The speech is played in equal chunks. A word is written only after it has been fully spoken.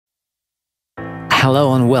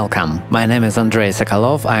Hello and welcome. My name is Andrei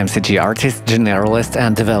Sokolov. I'm CG artist, generalist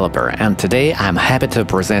and developer, and today I'm happy to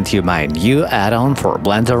present you my new add-on for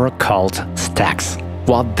Blender called Stacks.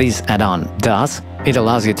 What this add-on does, it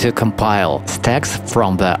allows you to compile stacks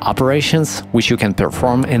from the operations which you can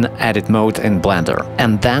perform in edit mode in Blender,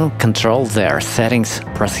 and then control their settings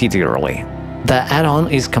procedurally. The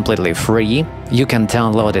add-on is completely free. You can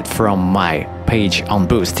download it from my page on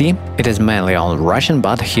Boosty. It is mainly on Russian,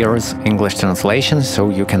 but here is English translation,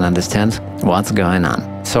 so you can understand what's going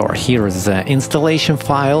on. So here is the installation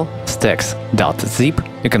file, stacks.zip.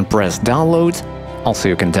 You can press download. Also,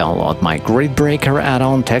 you can download my Grid Breaker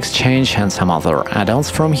add-on, text change, and some other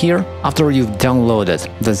add-ons from here. After you've downloaded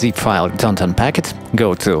the zip file, don't unpack it.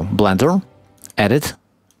 Go to Blender, Edit,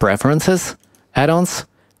 Preferences, Add-ons,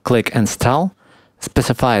 click Install,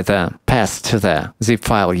 specify the path to the zip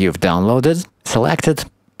file you've downloaded, select it,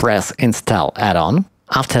 press Install Add-on.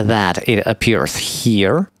 After that, it appears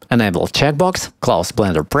here, enable checkbox, close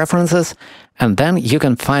Blender Preferences, and then you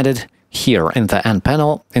can find it here in the End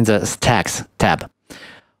panel in the Stacks tab.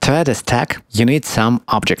 To add a stack, you need some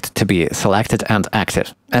object to be selected and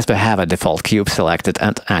active. As we have a default cube selected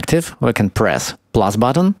and active, we can press plus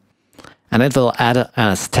button, and it will add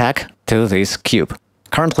a stack to this cube.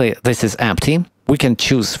 Currently, this is empty. We can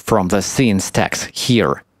choose from the scene stacks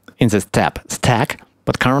here in this tab Stack,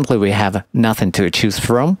 but currently we have nothing to choose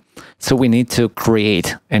from, so we need to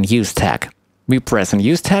create a new stack. We press a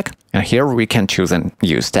new stack, and here we can choose a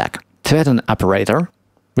new stack. To add an operator,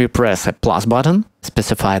 we press a plus button,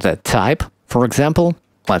 specify the type. For example,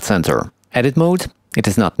 let's enter edit mode. It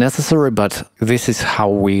is not necessary, but this is how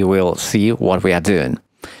we will see what we are doing.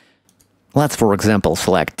 Let's, for example,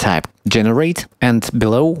 select type generate, and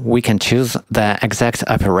below we can choose the exact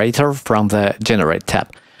operator from the generate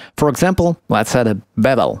tab. For example, let's add a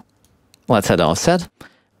bevel. Let's add offset,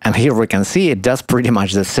 and here we can see it does pretty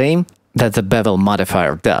much the same that the bevel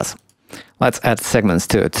modifier does. Let's add segments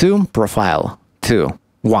to 2, profile to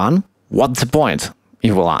 1. What's the point,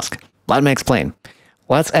 you will ask? Let me explain.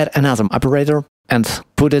 Let's add another operator and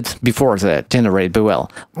put it before the generate bevel.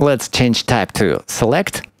 Let's change type to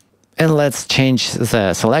select, and let's change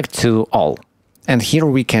the select to all. And here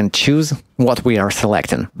we can choose what we are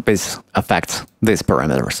selecting. This affects these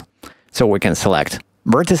parameters. So we can select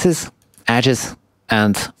vertices, edges,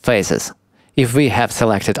 and faces. If we have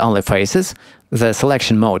selected only faces, the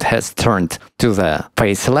selection mode has turned to the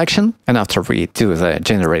face selection, and after we do the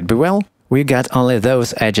generate bevel, we got only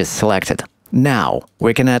those edges selected. Now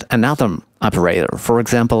we can add another operator, for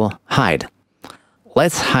example, hide.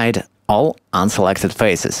 Let's hide all unselected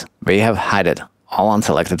faces. We have hidden all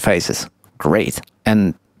unselected faces. Great.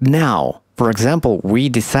 And now, for example, we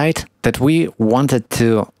decide that we wanted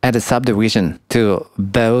to add a subdivision to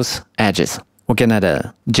those edges. We can add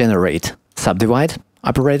a generate subdivide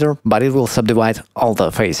operator, but it will subdivide all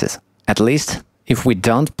the faces, at least if we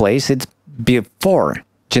don't place it before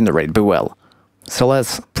generate bevel. So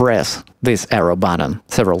let's press this arrow button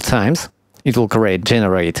several times. It will create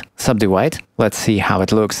generate subdivide. Let's see how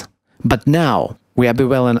it looks. But now we are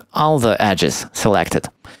beveling all the edges selected.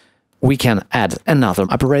 We can add another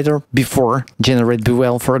operator before generate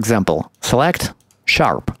bevel, for example, select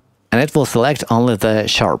sharp, and it will select only the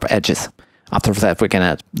sharp edges. After that, we can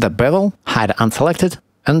add the bevel, hide unselected,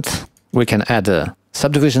 and we can add a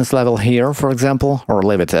subdivisions level here, for example, or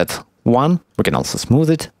leave it at 1. We can also smooth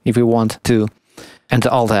it if we want to. And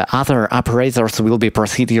all the other operators will be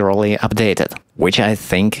procedurally updated, which I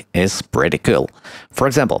think is pretty cool. For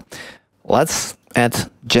example, let's add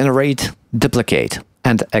generate duplicate,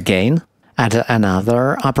 and again add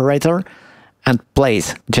another operator and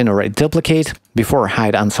place generate duplicate before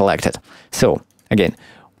hide unselected. So again,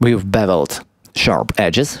 we've beveled sharp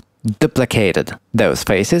edges, duplicated those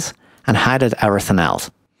faces, and hidden everything else.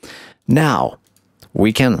 Now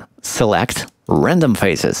we can select random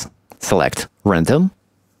faces. Select random,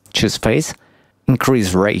 choose face,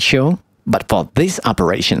 increase ratio, but for this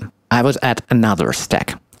operation, I would add another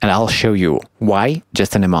stack, and I'll show you why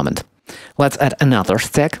just in a moment. Let's add another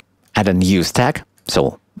stack, add a new stack.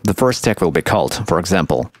 So the first stack will be called, for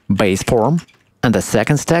example, base form, and the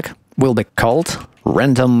second stack will be called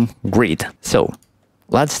random grid. So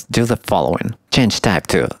let's do the following. Change type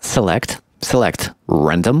to select, select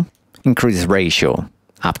random, increase ratio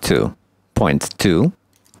up to 0.2,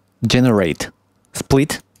 generate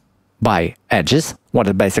split by edges. What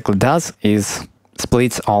it basically does is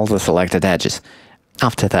splits all the selected edges.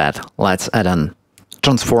 After that, let's add an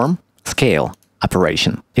transform scale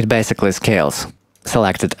operation. It basically scales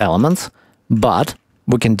selected elements, but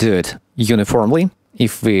we can do it uniformly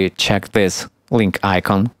if we check this link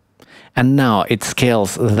icon, and now it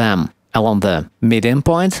scales them along the median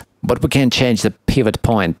point, but we can change the pivot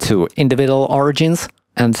point to individual origins,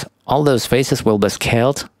 and all those faces will be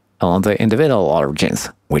scaled along the individual origins,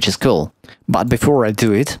 which is cool. But before I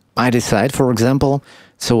do it, I decide, for example,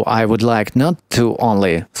 so I would like not to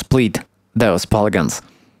only split those polygons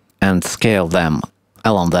and scale them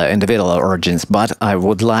along the individual origins, but I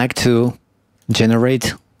would like to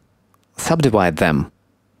subdivide them.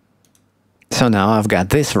 So now I've got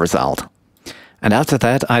this result. And after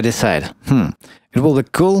that, I decide, it will be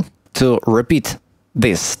cool to repeat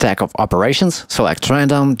this stack of operations, select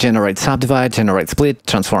random, generate subdivide, generate split,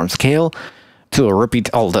 transform scale, to repeat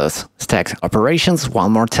all those stack operations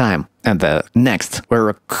one more time. And the next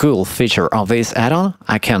very cool feature of this add-on,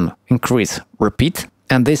 I can increase repeat,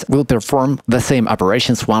 and this will perform the same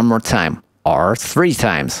operations one more time, or 3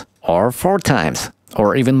 times, or 4 times,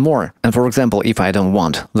 or even more. And for example, if I don't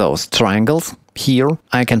want those triangles, here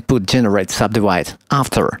I can put generate subdivide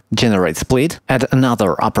after generate split, add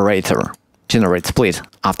another operator, generate split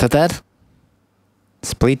after that,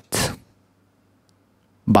 split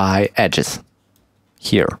by edges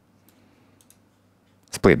here,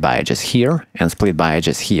 split by edges here, and split by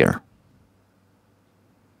edges here.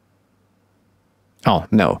 Oh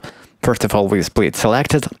no, first of all we split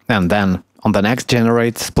selected, and then on the next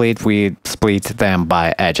generate split we split them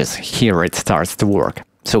by edges. Here it starts to work.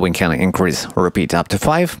 So we can increase repeat up to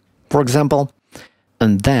 5, for example,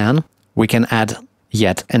 and then we can add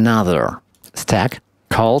yet another stack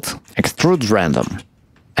called extrude random.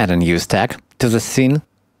 Add a new stack to the scene.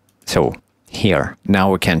 So here,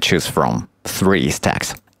 now we can choose from 3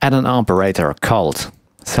 stacks. Add an operator called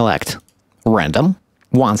select random.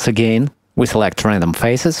 Once again, we select random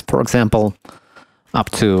faces, for example,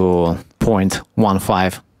 up to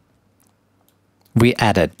 0.15. We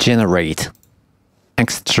added generate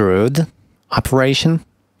extrude operation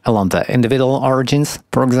along the individual origins,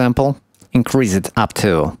 for example. Increase it up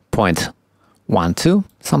to 0.12,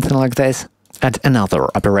 something like this. Add another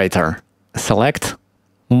operator. Select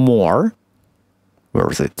more. Where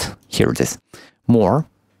is it? Here it is. More.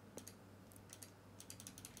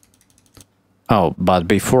 Oh, but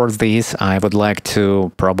before this, I would like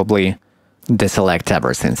to probably deselect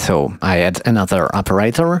everything. So I add another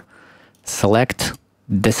operator. Select,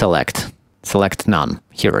 deselect. Select none.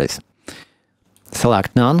 Here it is.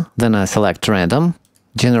 Select none. Then I select random.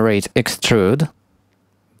 Generate extrude.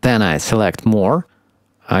 Then I select more.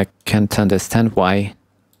 I can't understand why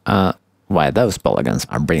those polygons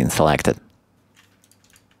are being selected.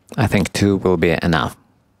 I think 2 will be enough.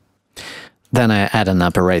 Then I add an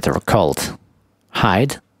operator called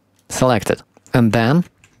hide, selected. And then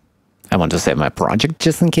I want to save my project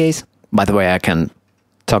just in case. By the way, I can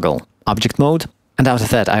toggle object mode. And after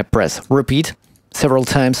that, I press repeat several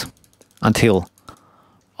times until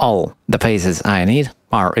all the faces I need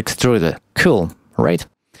are extruded. Cool, right?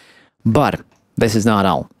 But this is not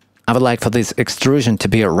all. I would like for this extrusion to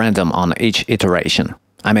be random on each iteration.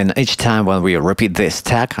 I mean, each time when we repeat this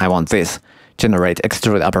stack, I want this generate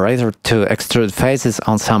extrude operator to extrude faces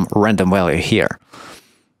on some random value here.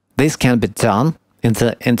 This can be done in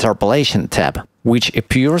the interpolation tab, which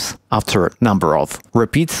appears after number of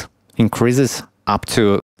repeats increases up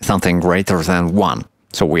to something greater than 1.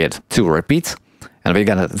 So we had 2 repeats, and we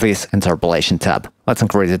got this interpolation tab. Let's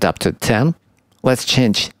increase it up to 10. Let's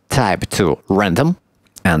change type to random,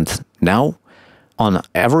 and now on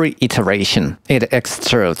every iteration, it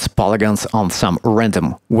extrudes polygons on some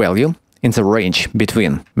random value in the range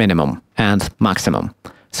between minimum and maximum.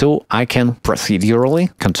 So I can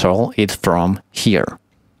procedurally control it from here.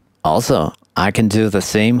 Also, I can do the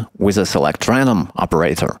same with a select random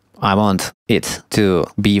operator. I want it to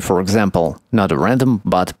be, for example, not a random,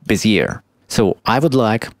 but Bezier. So I would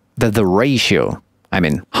like that the ratio, I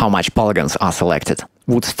mean, how much polygons are selected,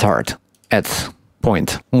 would start at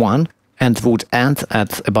 0.1 and would end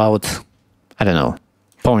at about, I don't know,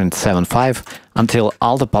 0.75 until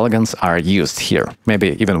all the polygons are used here,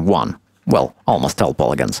 maybe even 1. Well, almost all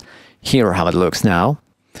polygons. Here how it looks now.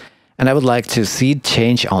 And I would like to see it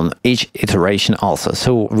change on each iteration also.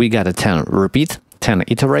 So we got a 10 repeat, 10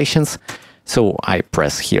 iterations. So I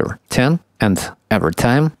press here 10, and every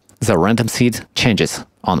time the random seed changes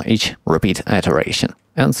on each repeat iteration.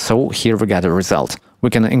 And so here we got a result.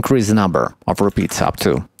 We can increase the number of repeats up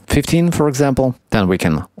to 15, for example. Then we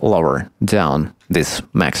can lower down this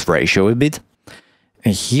max ratio a bit.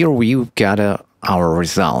 And here we got our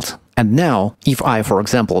result. And now, if I, for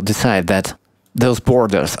example, decide that those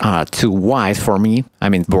borders are too wide for me, I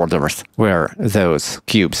mean borders where those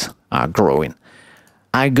cubes are growing,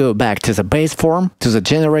 I go back to the base form, to the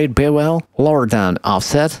generate bevel, lower down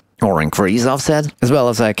offset, or increase offset, as well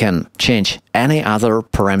as I can change any other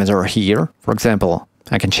parameter here. For example,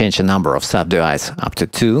 I can change the number of subdivides up to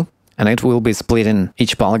 2, and it will be splitting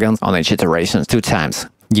each polygon on each iteration 2 times,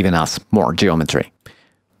 giving us more geometry.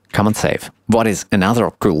 Command save. What is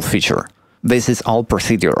another cool feature? This is all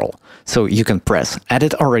procedural, so you can press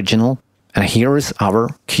Edit Original, and here is our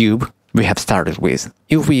cube we have started with.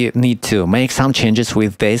 If we need to make some changes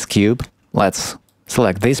with this cube, let's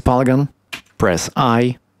select this polygon, press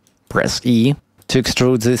I, press E to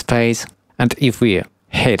extrude this face, and if we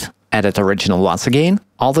hit Edit Original once again,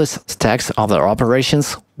 all these stacks of their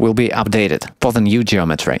operations will be updated for the new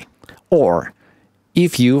geometry. Or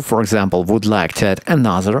if you, for example, would like to add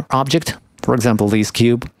another object, for example, this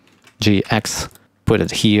cube, GX, put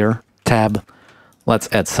it here, tab, let's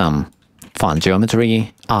add some fun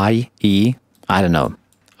geometry, I, E, I don't know,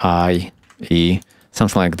 I, E,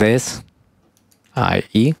 something like this, I,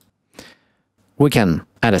 E. We can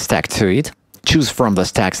add a stack to it, choose from the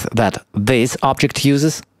stacks that this object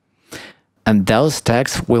uses, and those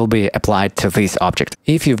stacks will be applied to this object.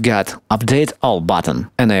 If you've got Update All button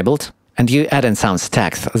enabled, and you add in some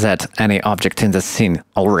stacks that any object in the scene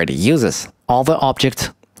already uses, all the objects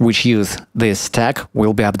which use this stack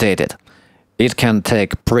will be updated. It can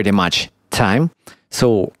take pretty much time,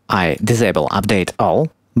 so I disable Update All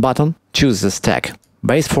button, choose the stack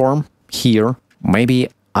base form here, maybe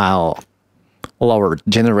I'll lower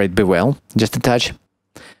generate bevel just a touch,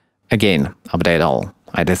 again Update All,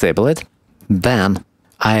 I disable it, then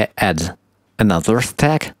I add another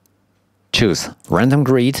stack, choose Random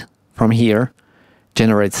Grid from here,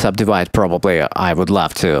 generate subdivide, probably I would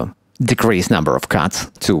love to decrease number of cuts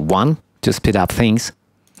to 1 to speed up things,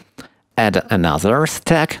 add another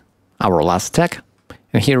stack, our last stack,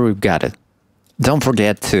 and here we've got it. Don't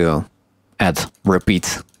forget to add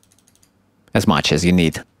repeats as much as you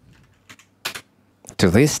need. To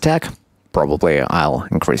this stack, probably I'll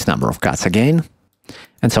increase number of cuts again.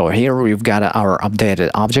 And so here we've got our updated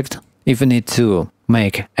object. If we need to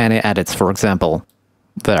make any edits, for example,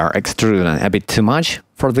 that are extruding a bit too much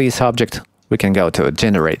for this object, we can go to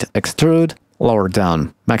Generate Extrude, lower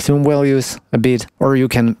down maximum values a bit, or you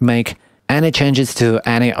can make any changes to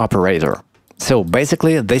any operator. So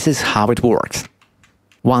basically, this is how it works.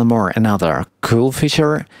 Another cool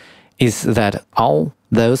feature is that all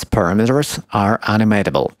those parameters are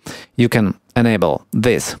animatable. You can enable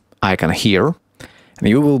this icon here, and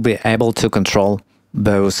you will be able to control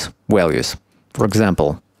those values. For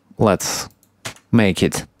example, let's make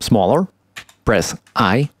it smaller, press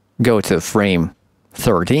I, go to frame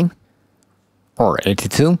 30 or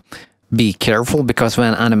 82. Be careful, because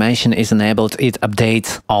when animation is enabled, it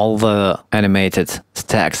updates all the animated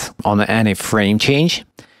stacks on any frame change.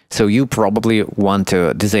 So you probably want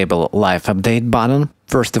to disable Live Update button,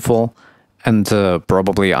 first of all, and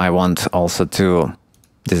probably I want also to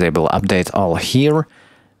disable Update All here,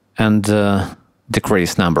 and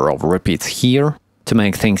decrease number of repeats here to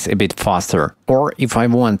make things a bit faster. Or if I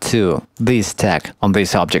want to this stack on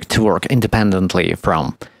this object to work independently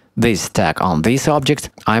from this stack on this object,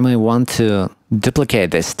 I may want to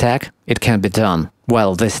duplicate this stack. It can be done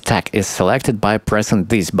while this stack is selected by pressing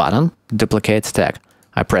this button, Duplicate Stack.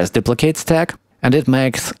 I press Duplicate Stack, and it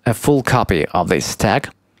makes a full copy of this stack,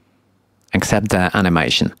 except the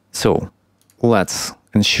animation. So let's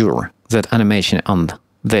ensure that animation on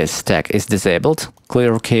this stack is disabled.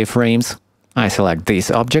 Clear keyframes. I select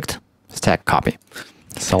this object, stack copy.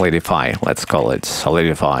 Solidify, let's call it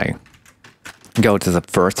Solidify. Go to the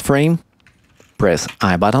first frame, press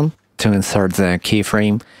I button to insert the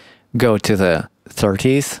keyframe. Go to the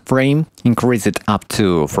 30th frame, increase it up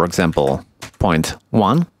to, for example,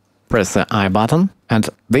 0.1. Press the I button, and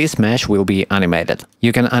this mesh will be animated.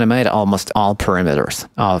 You can animate almost all parameters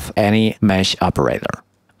of any mesh operator.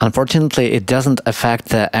 Unfortunately, it doesn't affect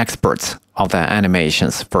the exports of the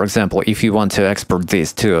animations. For example, if you want to export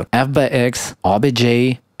this to f/x,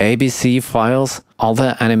 obj, ABC files, all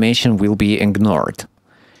the animation will be ignored.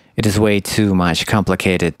 It is way too much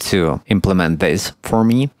complicated to implement this for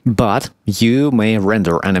me, but you may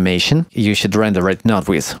render animation. You should render it not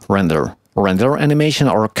with render animation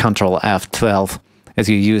or Ctrl F12 as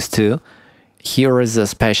you used to. Here is a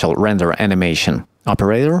special render animation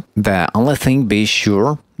operator. The only thing, be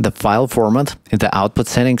sure the file format in the output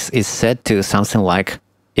settings is set to something like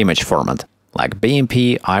image format, like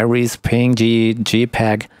BMP, Iris, PNG,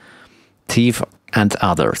 JPEG, TIFF, and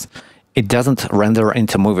others. It doesn't render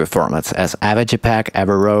into movie formats as AVI-JPEG,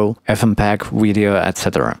 AVI-RAW, FMPEG, video,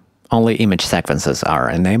 etc. Only image sequences are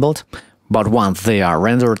enabled, But once they are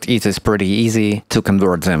rendered, it is pretty easy to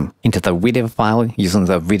convert them into the video file using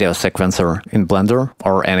the video sequencer in Blender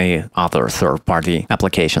or any other third-party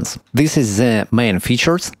applications. This is the main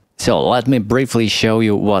features. So let me briefly show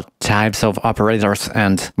you what types of operators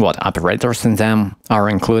and what operators in them are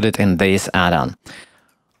included in this add-on.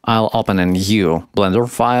 I'll open a new Blender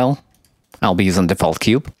file. I'll be using default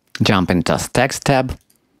cube. Jump into Stacks tab,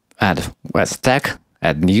 add a stack,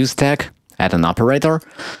 add new stack, add an operator.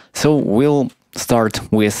 So we'll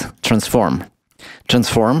start with transform.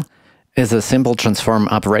 Transform is a simple transform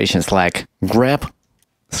operations like grab,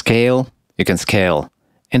 scale. You can scale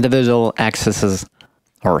individual axes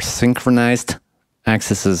or synchronized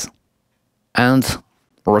axes, and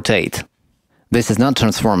rotate. This is not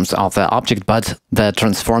transforms of the object, but the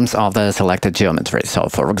transforms of the selected geometry. So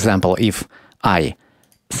for example, if I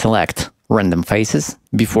select random faces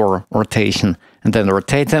before rotation and then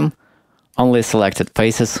rotate them, only selected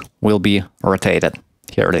faces will be rotated.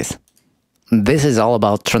 Here it is. This is all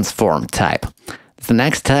about transform type. The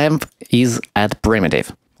next type is add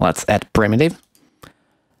primitive. Let's add primitive.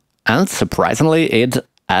 And surprisingly, it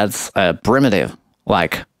adds a primitive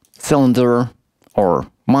like cylinder or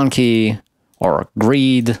monkey or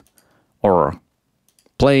grid or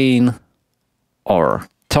plane or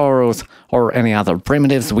torus or any other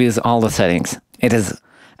primitives with all the settings. It is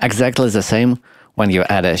exactly the same when you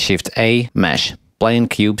add a Shift-A, mesh, plane,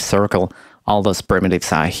 cube, circle, all those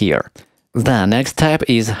primitives are here. The next type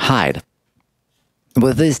is hide.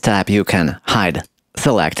 With this type you can hide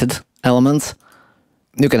selected elements,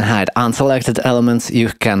 you can hide unselected elements, you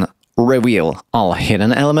can reveal all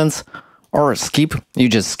hidden elements, or skip, you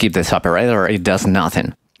just skip this operator, it does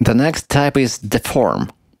nothing. The next type is deform.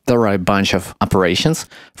 There are a bunch of operations.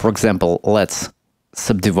 For example, let's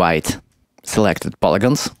subdivide selected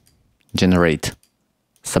polygons, generate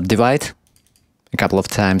subdivide a couple of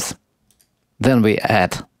times. Then we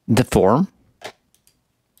add deform.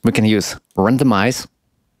 We can use randomize.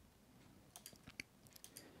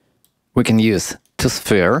 We can use to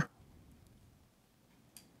sphere.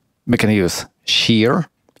 We can use shear.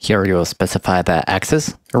 Here you specify the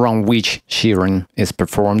axis around which shearing is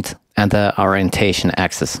performed and the orientation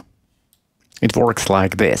axis. It works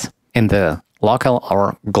like this in the local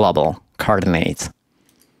or global coordinates.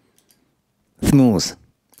 Smooth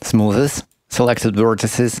smoothes selected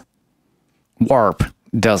vertices. Warp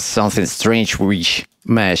does something strange which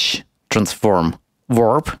mesh transform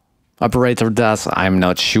warp operator does. I'm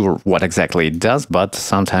not sure what exactly it does, but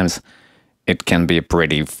sometimes it can be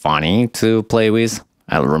pretty funny to play with.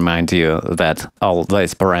 I'll remind you that all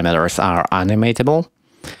these parameters are animatable.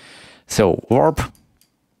 So warp,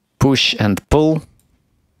 push and pull,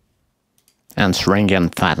 and shrink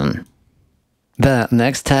and fatten. The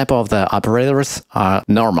next type of the operators are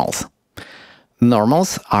normals.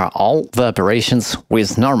 Normals are all the operations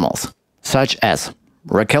with normals, such as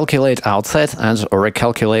recalculate outside and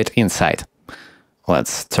recalculate inside.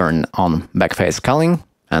 Let's turn on backface culling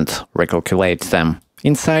and recalculate them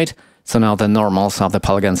inside. So now the normals of the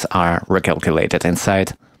polygons are recalculated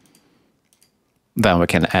inside. Then we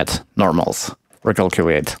can add normals,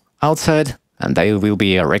 recalculate outside, and they will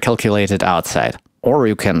be recalculated outside. Or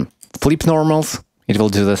you can flip normals, it will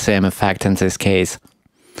do the same effect in this case.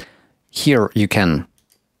 Here you can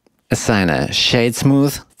assign a shade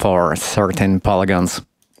smooth for certain polygons.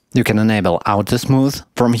 You can enable auto smooth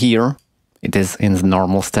from here, it is in the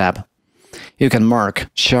normals tab. You can mark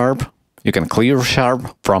sharp, you can clear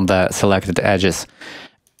sharp from the selected edges.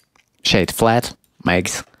 Shade flat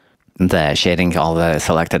makes the shading of the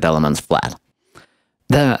selected elements flat.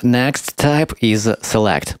 The next type is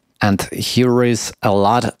select. And here is a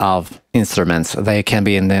lot of instruments. They can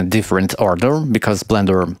be in a different order because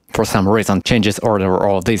Blender, for some reason, changes order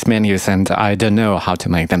of these menus and I don't know how to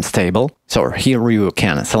make them stable. So here you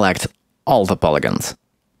can select all the polygons.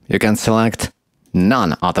 You can select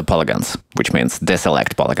none of the polygons, which means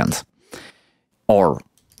deselect polygons. Or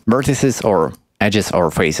vertices or edges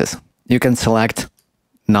or faces. You can select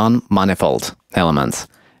non-manifold elements.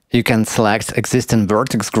 You can select existing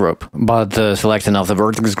vertex group, but the selection of the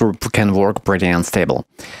vertex group can work pretty unstable.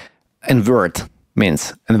 Invert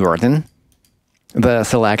means inverting the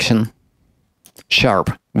selection. Sharp,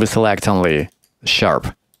 we select only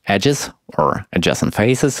sharp edges or adjacent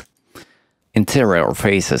faces. Interior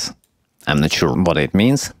faces, I'm not sure what it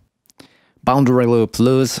means. Boundary loop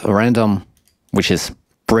loose random, which is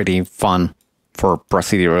pretty fun for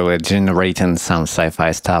procedurally generating some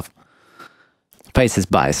sci-fi stuff. Faces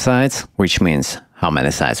by sides, which means how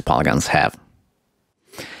many sides polygons have.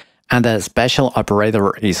 And the special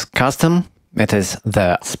operator is custom. It is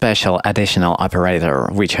the special additional operator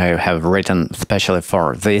which I have written specially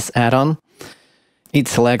for this add-on. It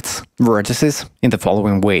selects vertices in the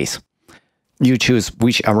following ways. You choose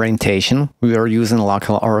which orientation we are using,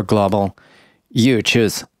 local or global. You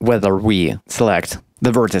choose whether we select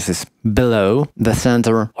the vertices below the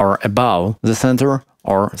center or above the center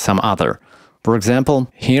or some other. For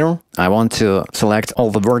example, here I want to select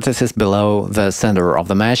all the vertices below the center of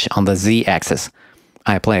the mesh on the z-axis.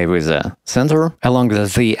 I play with the center along the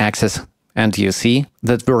z-axis and you see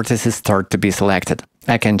that vertices start to be selected.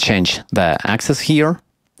 I can change the axis here,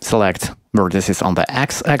 select vertices on the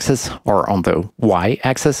x-axis or on the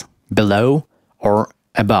y-axis, below or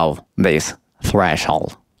above this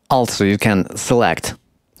threshold. Also, you can select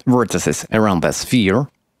vertices around the sphere.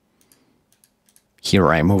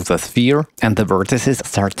 Here I move the sphere and the vertices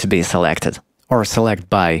start to be selected. Or select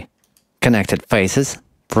by connected faces.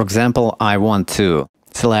 For example, I want to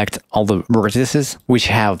select all the vertices which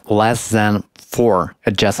have less than 4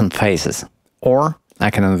 adjacent faces. Or I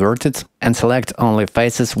can invert it and select only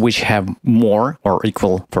faces which have more or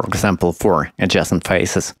equal, for example, 4 adjacent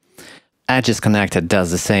faces. Edges connected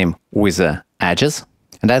does the same with the edges,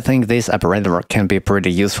 and I think this operator can be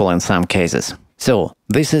pretty useful in some cases. So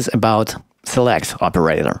this is about select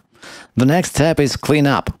operator. The next step is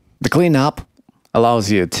cleanup. The cleanup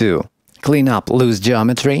allows you to clean up loose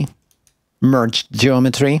geometry, merge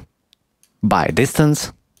geometry by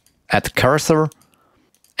distance, add cursor,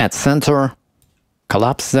 add center,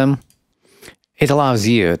 collapse them. It allows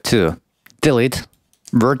you to delete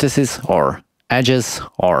vertices or edges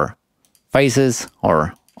or faces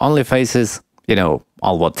or only faces, you know,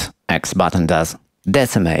 all what X button does.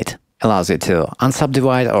 Decimate allows you to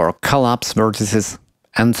unsubdivide or collapse vertices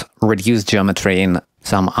and reduce geometry in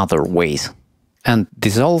some other ways. And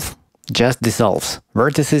dissolve just dissolves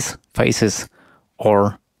vertices, faces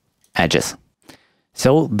or edges.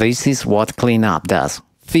 So this is what cleanup does.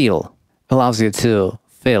 Fill allows you to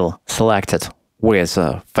fill selected with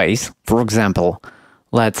a face. For example,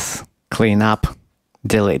 let's clean up,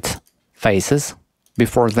 delete faces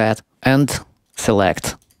before that, and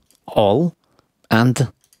select all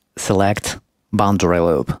and select boundary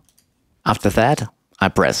loop. After that, I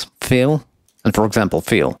press fill, and for example,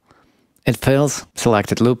 fill. It fills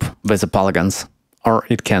selected loop with the polygons, or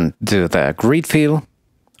it can do the grid fill,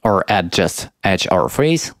 or add just edge or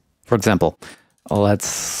face. For example,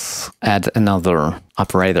 let's add another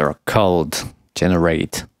operator called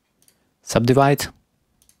generate subdivide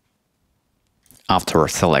after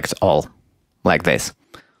select all, like this.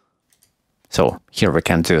 So here we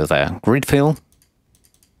can do the grid fill.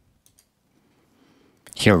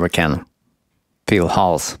 Here we can fill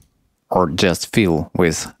holes or just fill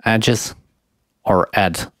with edges or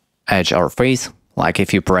add edge or face, like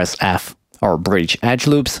if you press F, or bridge edge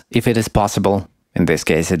loops if it is possible. In this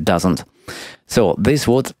case it doesn't. So this is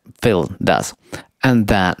what fill does. And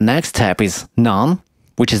the next step is none,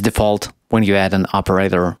 which is default. When you add an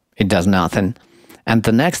operator, it does nothing. And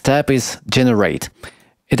the next step is generate.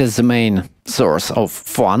 It is the main source of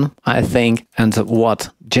fun, I think. And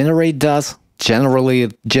what generate does, generally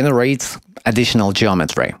it generates additional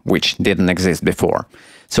geometry, which didn't exist before.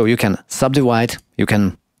 So you can subdivide, you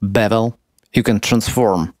can bevel, you can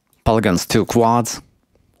transform polygons to quads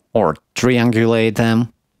or triangulate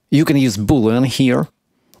them. You can use Boolean here.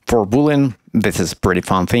 For Boolean, this is a pretty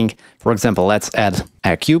fun thing. For example, let's add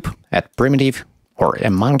a cube, add primitive, or a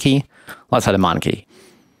monkey. Let's add a monkey.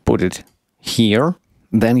 Put it here.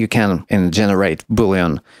 Then you can, in generate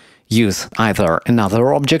Boolean, use either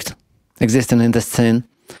another object existing in the scene,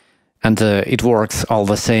 and it works all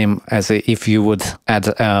the same as if you would add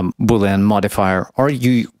a Boolean modifier, or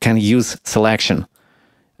you can use selection,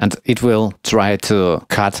 and it will try to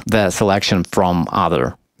cut the selection from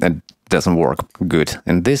other. It doesn't work good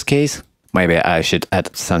in this case. Maybe I should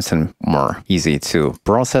add something more easy to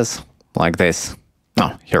process, like this.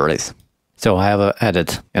 Oh, here it is. So I have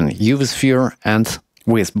added an UV sphere, and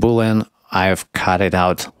with Boolean, I've cut it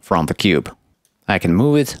out from the cube. I can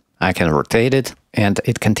move it, I can rotate it, and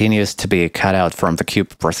it continues to be cut out from the cube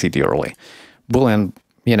procedurally. Boolean,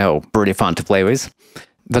 you know, pretty fun to play with.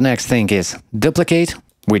 The next thing is duplicate,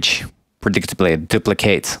 which predictably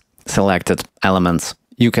duplicates selected elements.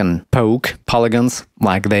 You can poke polygons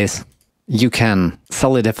like this. You can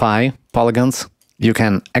solidify polygons. You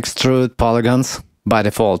can extrude polygons. By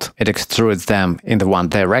default, it extrudes them in the one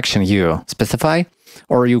direction you specify.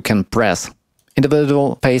 Or you can press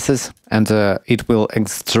individual faces and it will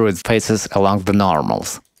extrude faces along the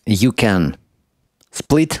normals. You can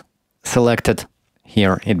split selected.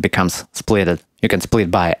 Here it becomes splitted. You can split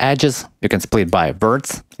by edges, you can split by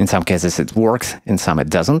verts. In some cases it works, in some it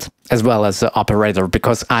doesn't. As well as the operator,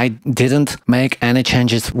 because I didn't make any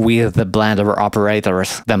changes with the Blender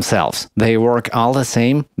operators themselves. They work all the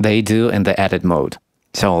same they do in the edit mode.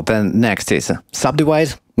 So then next is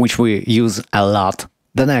subdivide, which we use a lot.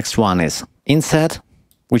 The next one is inset,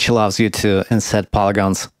 which allows you to inset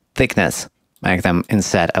polygons thickness, make them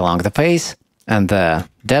inset along the face, and the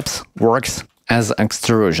depth works as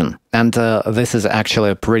extrusion. And this is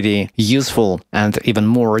actually pretty useful and even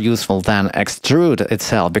more useful than extrude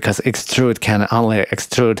itself, because extrude can only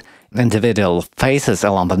extrude individual faces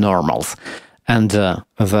along the normals. And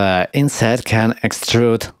the inset can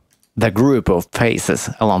extrude the group of faces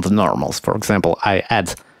along the normals. For example, I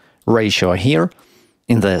add ratio here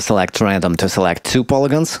in the select random to select two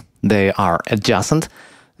polygons. They are adjacent.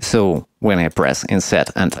 So when I press inset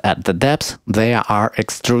and add the depth, they are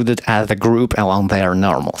extruded as a group along their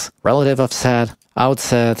normals. Relative offset,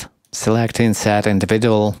 outset, select inset,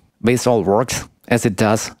 individual, this all works as it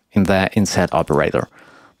does in the inset operator.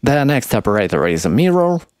 The next operator is a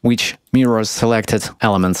mirror, which mirrors selected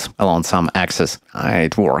elements along some axis.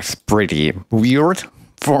 It works pretty weird,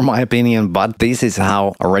 for my opinion, but this is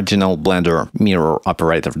how original Blender mirror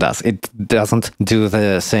operator does. It doesn't do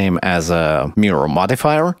the same as a mirror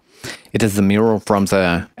modifier. It is the mirror from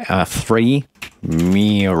the 3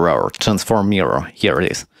 mirror, transform mirror. Here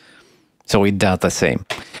it is. So it does the same.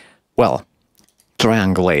 Well,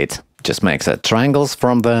 triangulate just makes triangles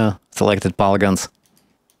from the selected polygons.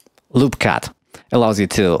 Loop cut allows you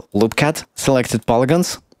to loop cut selected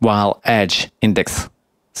polygons, while edge index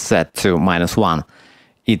set to -1.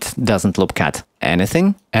 It doesn't loop cut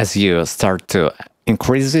anything. As you start to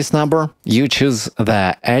increase this number, you choose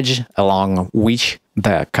the edge along which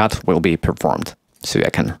the cut will be performed. So you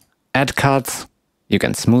can add cuts, you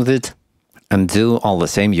can smooth it, and do all the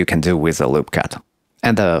same you can do with a loop cut.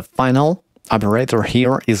 And the final operator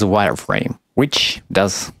here is wireframe, which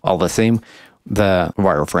does all the same the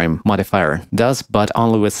wireframe modifier does, but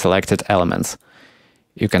only with selected elements.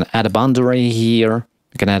 You can add a boundary here,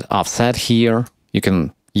 you can add offset here, you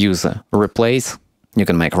can use a replace, you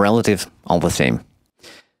can make relative, all the same.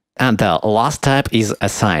 And the last type is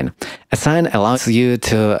assign. Assign allows you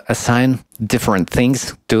to assign different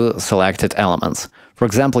things to selected elements. For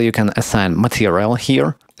example, you can assign material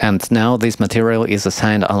here, and now this material is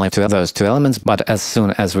assigned only to those two elements, but as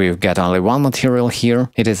soon as we get only one material here,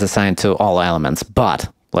 it is assigned to all elements. But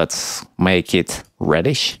let's make it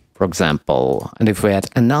reddish, for example, and if we add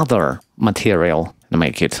another material and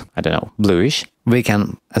make it, I don't know, bluish, we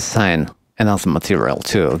can assign another material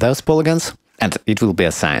to those polygons, and it will be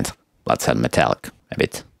assigned. Let's add metallic a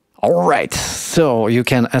bit. Alright, so you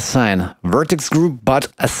can assign vertex group, but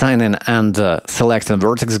assigning and selecting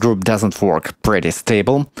vertex group doesn't work pretty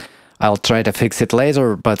stable. I'll try to fix it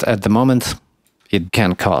later, but at the moment it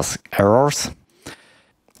can cause errors.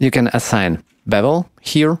 You can assign bevel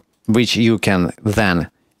here, which you can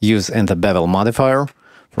then use in the bevel modifier.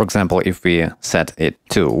 For example, if we set it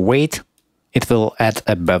to weight, it will add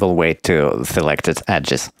a bevel weight to selected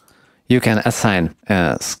edges. You can assign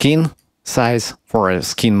a skin size for a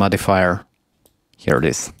skin modifier. Here it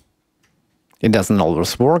is. It doesn't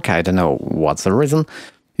always work, I don't know what's the reason.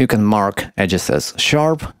 You can mark edges as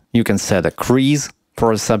sharp. You can set a crease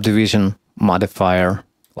for a subdivision modifier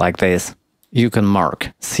like this. You can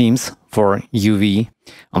mark seams for UV.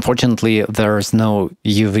 Unfortunately, there's no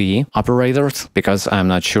UV operators because I'm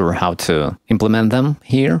not sure how to implement them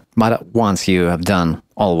here. But once you have done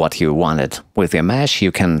all what you wanted with your mesh,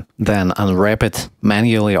 you can then unwrap it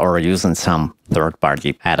manually or using some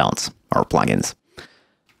third-party add-ons or plugins.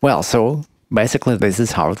 Well, so basically this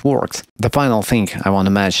is how it works. The final thing I want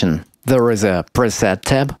to mention, there is a preset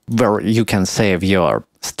tab where you can save your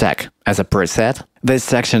stack as a preset. This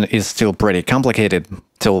section is still pretty complicated.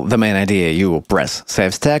 So the main idea, you press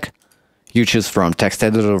save stack, you choose from text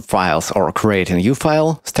editor files or create a new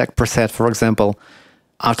file, stack preset for example.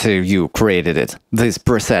 After you created it, this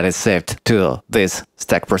preset is saved to this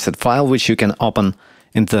stack preset file, which you can open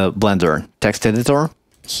in the Blender text editor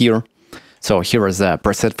here. So here is the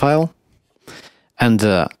preset file. And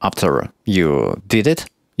after you did it,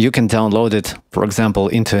 you can download it, for example,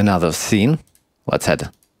 into another scene. Let's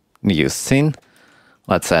add new scene.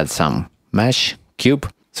 Let's add some mesh cube.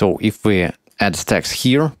 So if we add stacks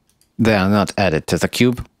here, they are not added to the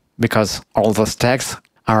cube because all the stacks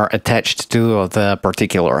are attached to the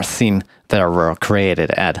particular scene they were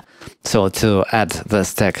created at. So to add the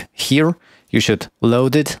stack here, you should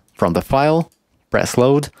load it from the file, press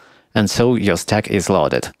load, and so your stack is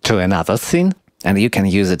loaded to another scene, and you can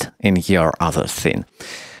use it in your other scene.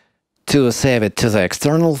 To save it to the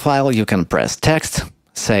external file, you can press text,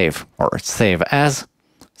 save or save as,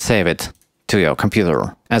 save it to your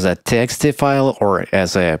computer as a txt file or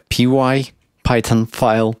as a py Python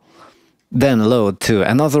file, then load to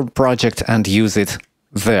another project and use it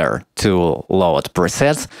there to load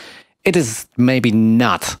presets. It is maybe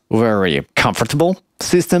not very comfortable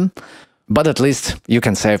system, but at least you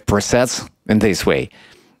can save presets in this way.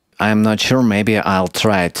 I'm not sure, maybe I'll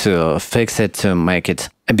try to fix it to make it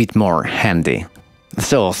a bit more handy.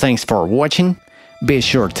 So thanks for watching. Be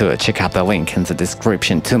sure to check out the link in the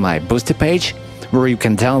description to my Boosty page, where you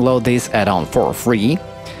can download this add-on for free,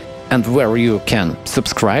 and where you can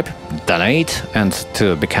subscribe, donate, and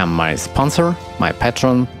to become my sponsor, my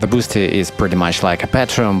patron. The Boosty is pretty much like a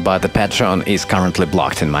Patreon, but the Patreon is currently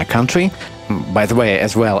blocked in my country. By the way,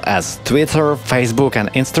 as well as Twitter, Facebook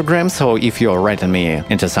and Instagram, so if you're writing me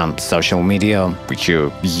into some social media which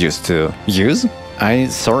you used to use,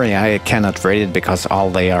 sorry, I cannot read it because all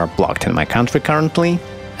they are blocked in my country currently.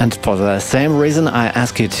 And for the same reason, I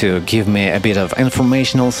ask you to give me a bit of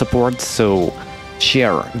informational support, so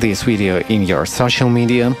share this video in your social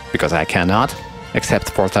media, because I cannot, except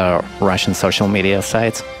for the Russian social media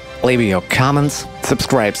sites. Leave your comments,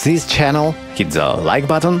 subscribe this channel, hit the like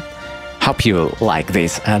button. Hope you like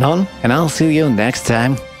this add-on, and I'll see you next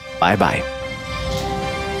time. Bye bye.